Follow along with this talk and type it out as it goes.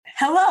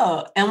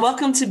Hello, and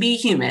welcome to Be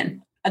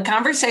Human, a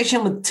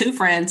conversation with two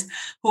friends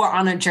who are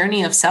on a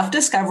journey of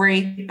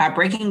self-discovery by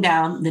breaking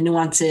down the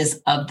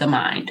nuances of the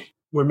mind.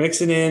 We're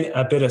mixing in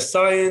a bit of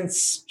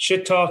science,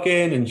 shit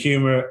talking, and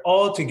humor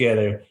all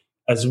together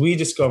as we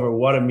discover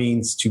what it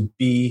means to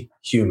be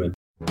human.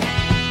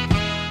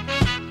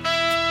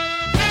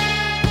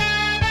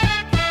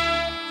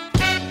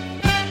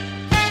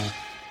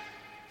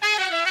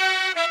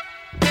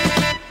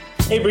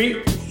 Hey,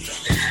 Brie.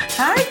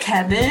 Hi,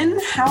 Kevin.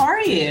 How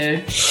are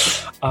you?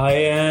 I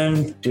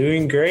am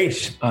doing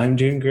great.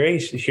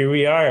 Here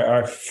we are,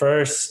 our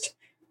first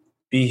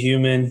Be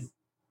Human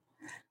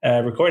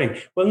recording.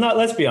 Well,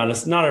 let's be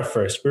honest, not our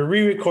first. We're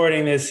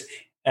re-recording this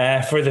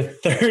for the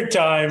third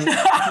time.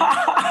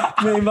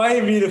 It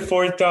might be the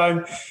fourth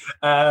time.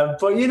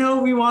 But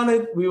we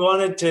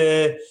wanted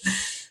to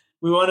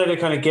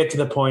kind of get to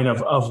the point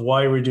of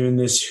why we're doing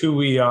this, who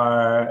we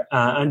are,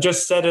 and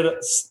just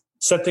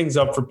set things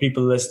up for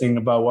people listening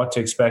about what to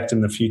expect in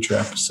the future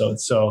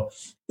episodes. So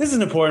this is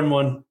an important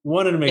one. We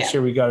wanted to make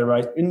sure we got it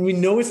right. And we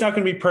know it's not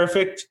going to be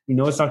perfect.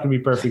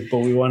 But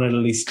we wanted to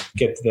at least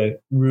get to the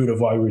root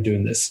of why we're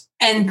doing this.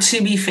 And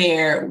to be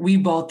fair, we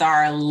both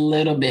are a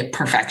little bit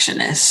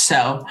perfectionists.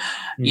 So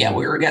we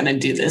were going to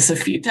do this a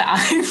few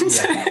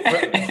times.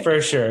 For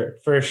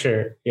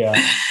sure.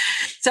 Yeah.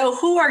 So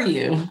who are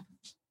you?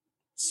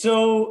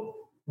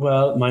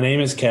 Well, my name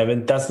is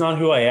Kevin. That's not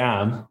who I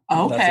am.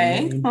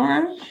 Okay. All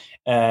right.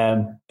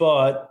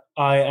 But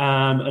I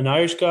am an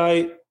Irish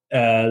guy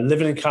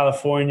living in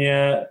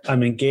California.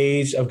 I'm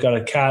engaged. I've got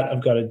a cat.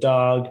 I've got a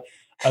dog.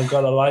 I've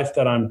got a life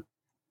that I'm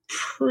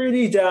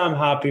pretty damn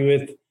happy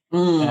with.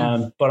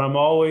 But I'm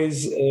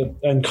always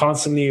and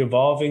constantly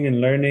evolving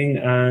and learning.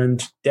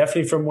 And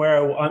definitely from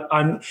where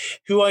I'm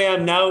who I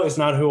am now is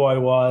not who I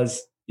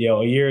was,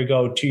 a year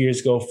ago, 2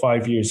 years ago,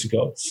 5 years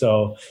ago.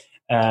 So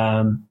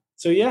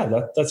that's who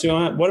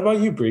I am. What about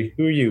you, Brie?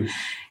 Who are you?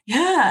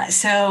 Yeah,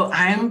 so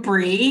I'm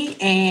Brie,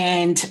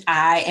 and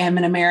I am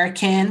an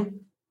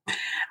American.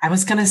 I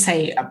was going to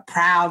say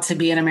proud to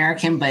be an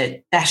American,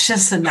 but that's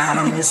just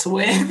synonymous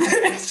with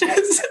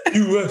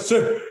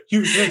USA.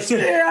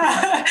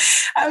 Yeah,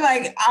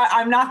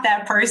 I'm not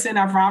that person,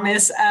 I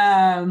promise.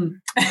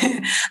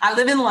 I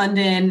live in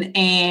London,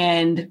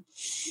 and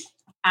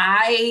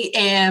I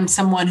am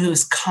someone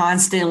who's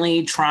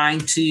constantly trying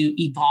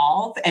to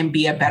evolve and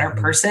be a better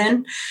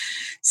person,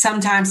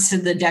 sometimes to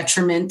the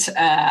detriment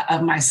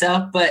of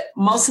myself. But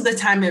most of the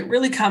time, it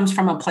really comes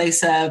from a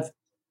place of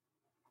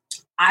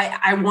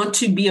I want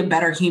to be a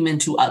better human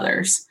to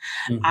others.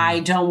 Mm-hmm. I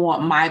don't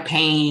want my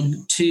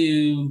pain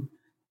to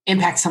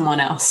impact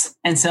someone else.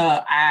 And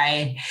so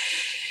I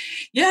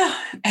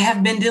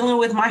have been dealing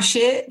with my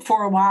shit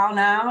for a while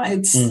now.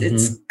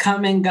 It's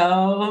come and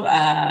go,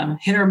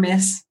 hit or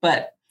miss,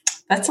 but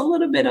that's a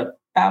little bit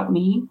about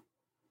me.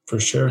 For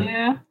sure.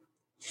 Yeah.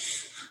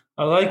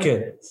 I like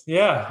it.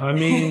 Yeah. I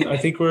mean, I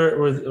think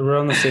we're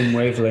on the same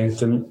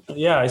wavelength. And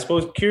I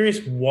suppose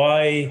curious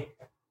why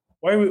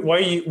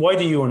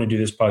do you want to do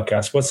this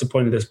podcast? What's the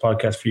point of this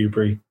podcast for you,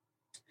 Brie?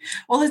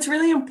 Well, it's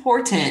really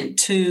important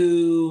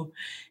to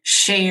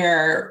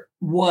share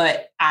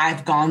what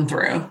I've gone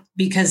through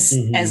because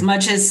as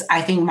much as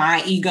I think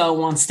my ego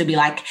wants to be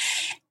like,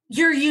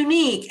 you're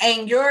unique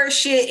and your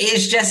shit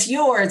is just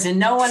yours and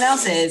no one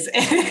else's.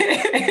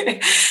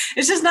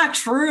 It's just not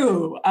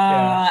true.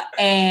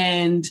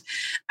 And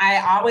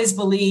I always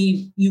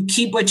believe you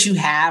keep what you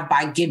have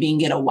by giving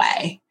it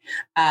away.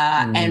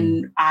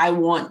 And I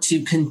want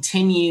to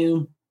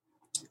continue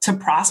to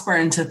prosper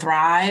and to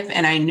thrive.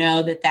 And I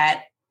know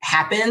that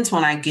happens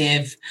when I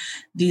give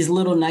these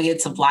little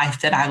nuggets of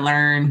life that I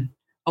learn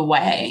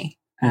away.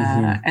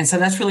 And so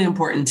that's really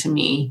important to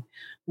me.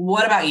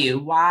 What about you?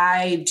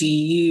 Why do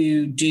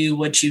you do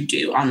what you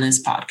do on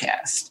this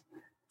podcast?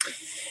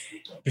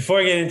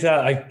 Before I get into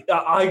that,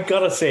 I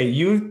gotta say,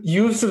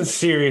 you have some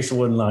serious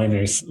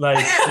one-liners,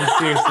 like some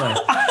serious lines.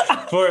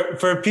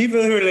 For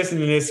people who are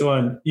listening to this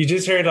one, you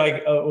just heard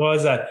what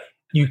was that?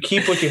 You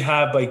keep what you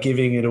have by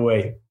giving it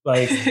away.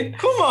 Like,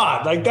 come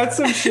on, like that's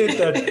some shit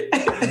that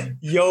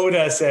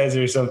Yoda says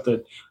or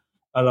something.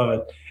 I love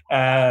it.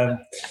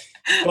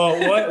 Well,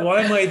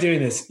 why am I doing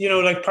this?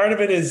 Part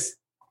of it is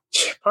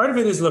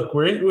look,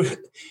 we're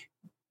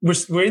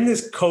in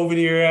this COVID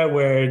era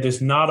where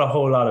there's not a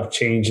whole lot of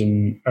change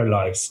in our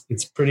lives.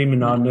 It's pretty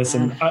monotonous,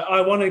 and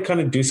I want to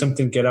kind of do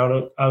something, get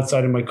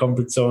outside of my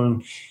comfort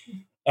zone.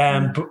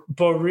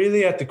 But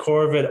really, at the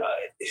core of it,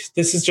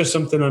 this is just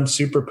something I'm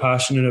super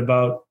passionate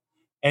about.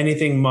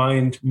 Anything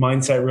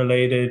mindset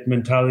related,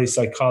 mentality,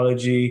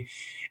 psychology.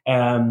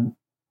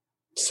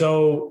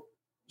 So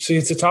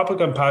it's a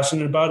topic I'm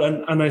passionate about,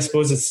 and I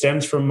suppose it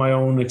stems from my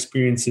own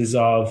experiences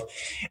of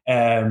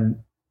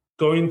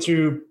going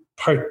through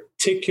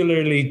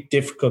particularly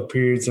difficult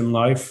periods in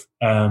life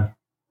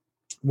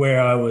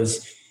where I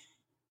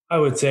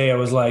would say I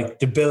was like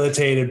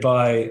debilitated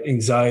by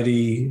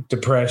anxiety,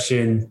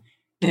 depression,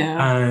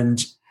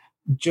 and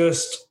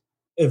just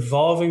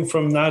evolving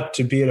from that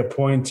to be at a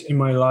point in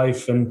my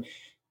life and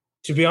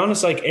to be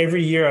honest, like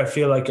every year I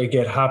feel like I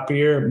get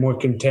happier, more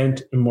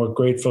content, and more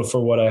grateful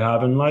for what I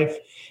have in life.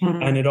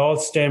 Mm-hmm. And it all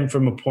stemmed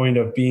from a point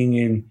of being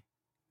in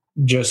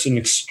just an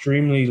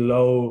extremely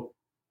low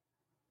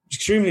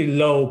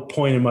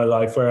point in my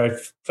life where I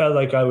felt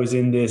like I was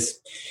in this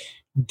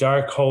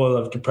dark hole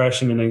of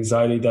depression and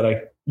anxiety that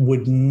I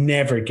would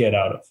never get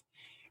out of.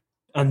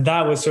 And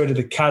that was sort of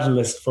the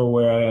catalyst for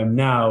where I am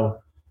now,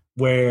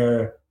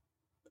 where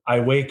I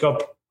wake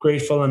up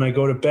grateful and I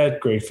go to bed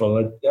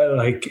grateful.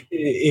 Like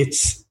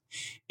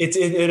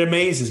it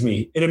amazes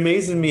me. It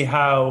amazes me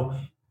how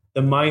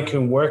the mind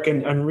can work,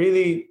 and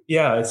really,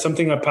 yeah, it's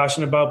something I'm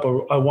passionate about,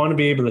 but I want to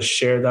be able to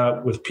share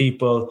that with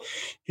people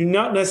who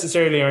not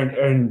necessarily are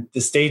in the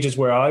stages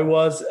where I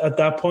was at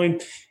that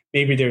point.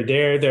 Maybe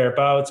they're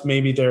thereabouts.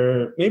 Maybe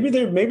they're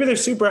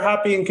super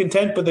happy and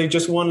content, but they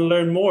just want to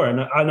learn more.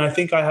 And I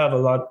think I have a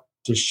lot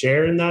to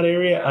share in that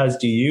area, as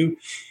do you.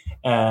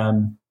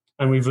 And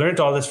we've learned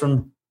all this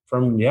from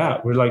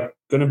we're like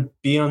going to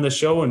be on the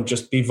show and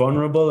just be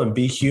vulnerable and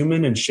be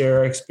human and share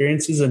our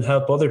experiences and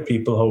help other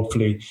people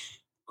hopefully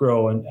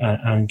grow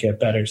and get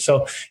better.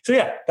 So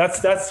yeah,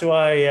 that's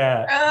why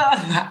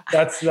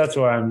that's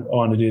why I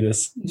want to do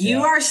this.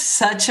 You are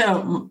such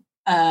a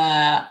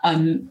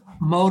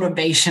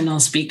motivational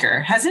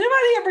speaker. Has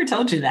anybody ever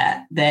told you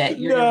that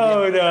you're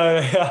no.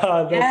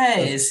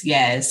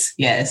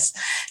 Yes.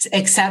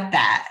 Accept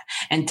that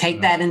and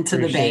take that into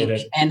the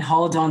bank and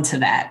hold on to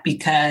that,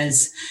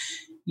 because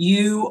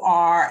you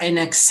are an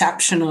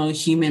exceptional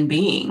human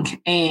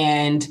being.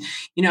 And,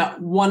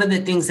 one of the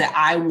things that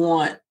I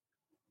want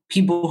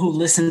people who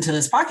listen to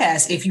this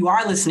podcast, if you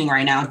are listening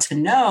right now, to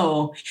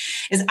know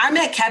is I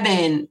met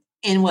Kevin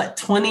in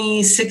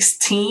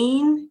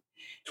 2016?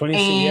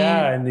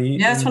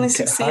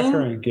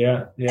 2016.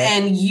 Yeah.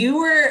 And you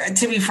were,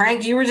 to be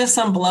frank, you were just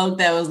some bloke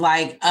that was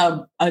like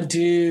a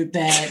dude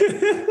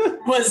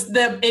that was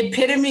the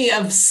epitome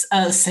of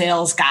a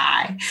sales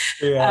guy.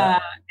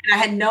 Yeah. And I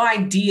had no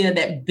idea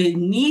that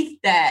beneath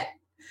that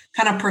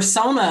kind of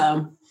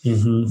persona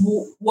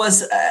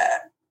was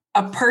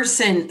a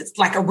person,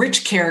 like a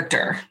rich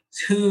character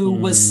who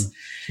was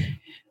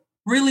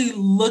really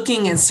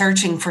looking and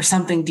searching for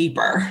something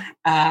deeper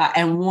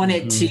and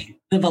wanted to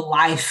live a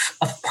life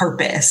of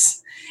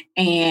purpose.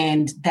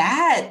 And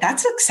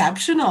that's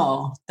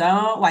exceptional.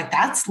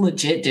 That's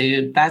legit,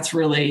 dude. That's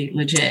really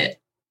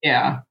legit.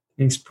 Yeah.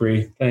 Thanks,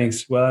 Bree.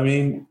 Thanks. Well, I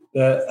mean,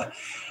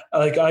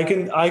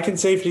 I can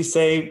safely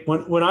say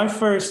when I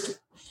first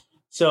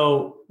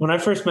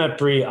met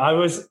Bree,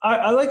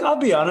 I'll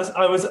be honest,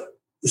 I was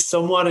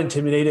somewhat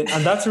intimidated,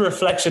 and that's a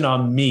reflection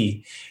on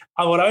me.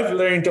 And what I've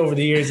learned over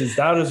the years is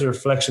that is a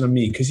reflection on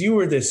me, because you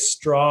were this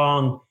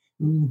strong,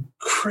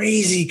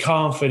 crazy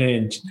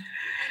confident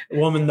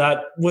woman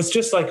that was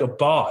just like a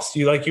boss.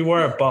 You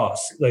were a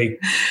boss, like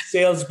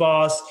sales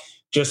boss,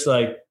 just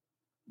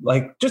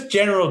just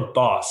general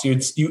boss. You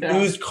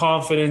oozed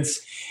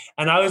confidence,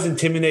 and I was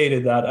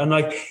intimidated that. And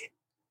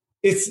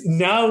it's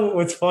now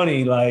what's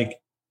funny, I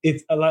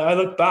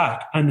look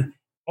back and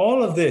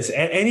all of this,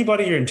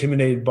 anybody you're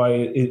intimidated by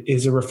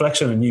is a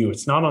reflection on you.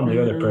 It's not on the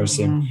other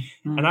person.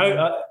 And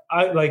I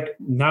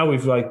now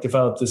we've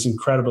developed this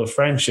incredible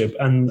friendship.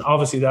 And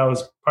obviously that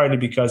was partly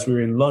because we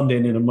were in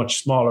London in a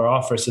much smaller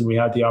office, and we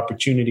had the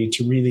opportunity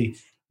to really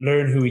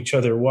learn who each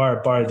other were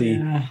by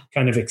the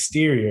kind of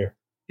exterior.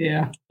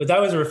 Yeah. But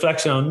that was a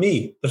reflection on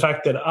me, the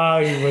fact that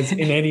I was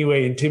in any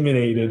way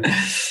intimidated.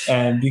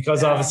 And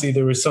because obviously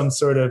there was some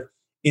sort of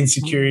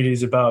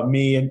insecurities about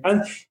me.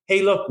 And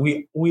hey, look,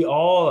 we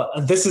all,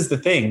 and this is the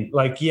thing,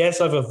 yes,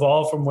 I've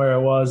evolved from where I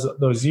was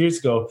those years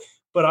ago,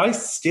 but I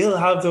still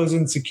have those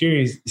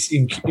insecurities.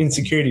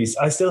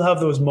 I still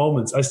have those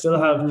moments. I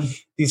still have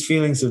these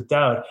feelings of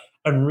doubt.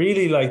 And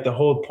really, the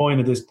whole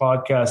point of this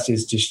podcast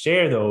is to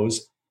share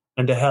those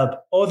and to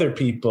help other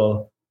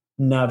people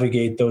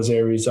navigate those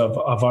areas of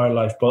our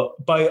life.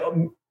 But by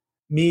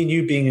me and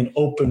you being an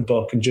open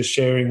book and just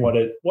sharing what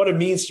it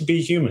means to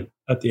be human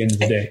at the end of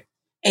the day.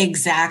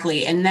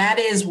 Exactly. And that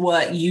is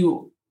what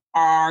you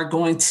are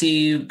going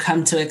to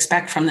come to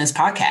expect from this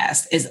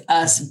podcast, is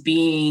us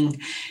being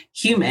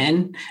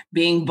human,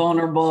 being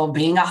vulnerable,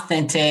 being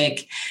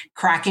authentic,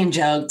 cracking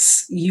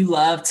jokes. You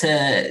love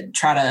to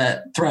try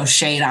to throw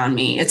shade on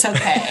me. It's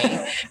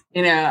okay.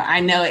 I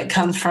know it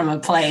comes from a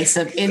place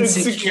of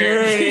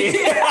insecurity.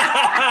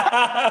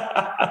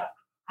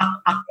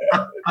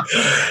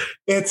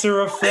 It's a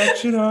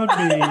reflection on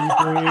me,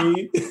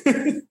 Bree.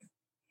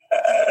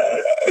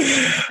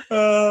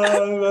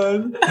 Oh,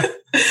 man.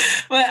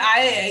 But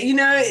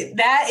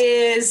that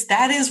is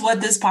what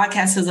this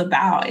podcast is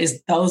about,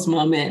 is those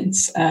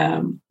moments.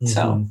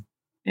 So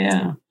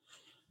yeah.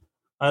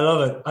 I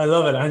love it.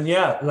 And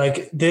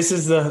this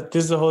is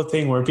the whole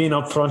thing. We're being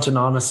upfront and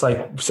honest,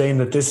 saying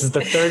that this is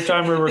the third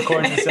time we're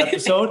recording this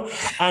episode.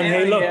 And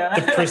hey, look,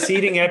 the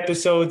preceding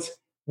episodes,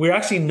 we're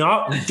actually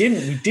we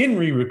didn't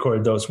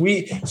re-record those.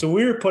 We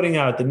were putting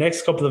out the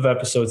next couple of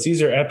episodes.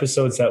 These are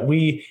episodes that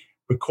we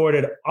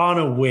recorded on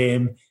a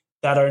whim,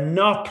 that are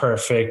not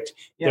perfect.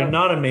 They're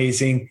not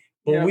amazing,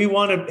 But we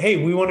want to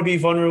be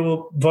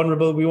vulnerable.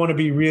 We want to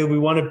be real. We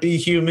want to be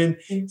human.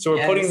 So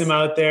we're putting them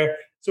out there.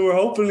 So we're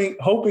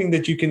hoping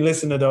that you can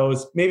listen to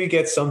those, maybe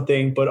get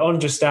something, but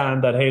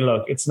understand that, hey,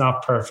 look, it's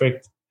not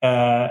perfect.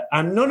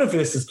 And none of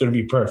this is going to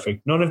be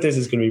perfect.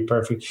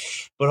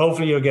 But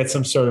hopefully you'll get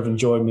some sort of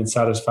enjoyment,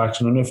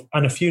 satisfaction,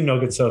 and a few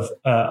nuggets of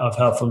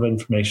helpful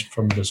information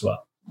from it as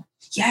well.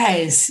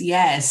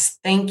 Yes.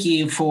 Thank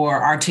you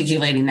for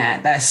articulating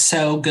that. That's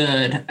so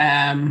good.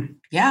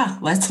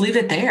 Let's leave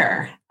it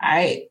there.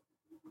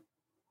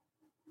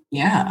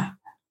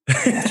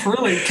 That's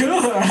really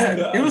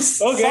good. It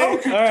was okay. So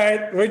good. All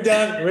right. We're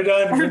done. We're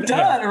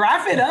done.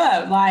 Wrap it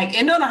up. Like,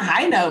 end on a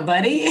high note,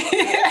 buddy.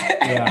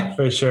 Yeah,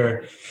 for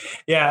sure.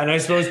 Yeah. And I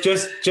suppose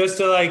just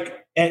to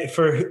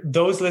for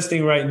those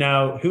listening right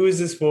now, who is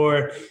this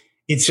for?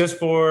 It's just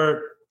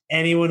for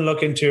anyone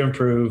looking to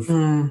improve,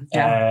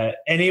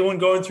 anyone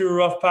going through a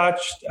rough patch,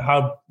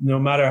 no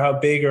matter how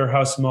big or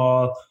how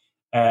small,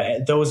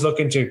 those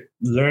looking to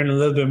learn a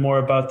little bit more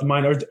about the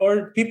mind,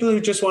 or people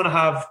who just want to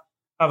have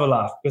a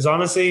laugh. Because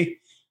honestly,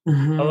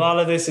 a lot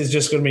of this is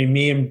just going to be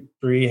me and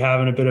Bree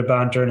having a bit of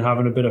banter and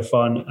having a bit of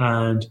fun.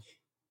 And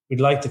we'd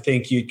like to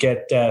think you'd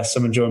get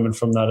some enjoyment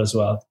from that as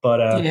well.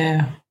 But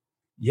I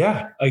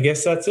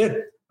guess that's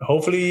it.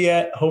 Hopefully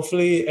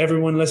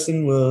everyone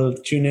listening will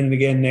tune in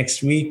again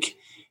next week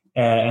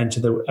and to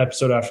the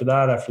episode after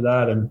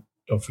that. And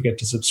don't forget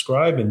to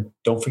subscribe and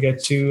don't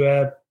forget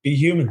to be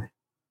human.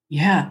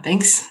 Yeah.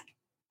 Thanks.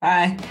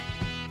 Bye.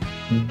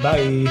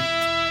 Bye.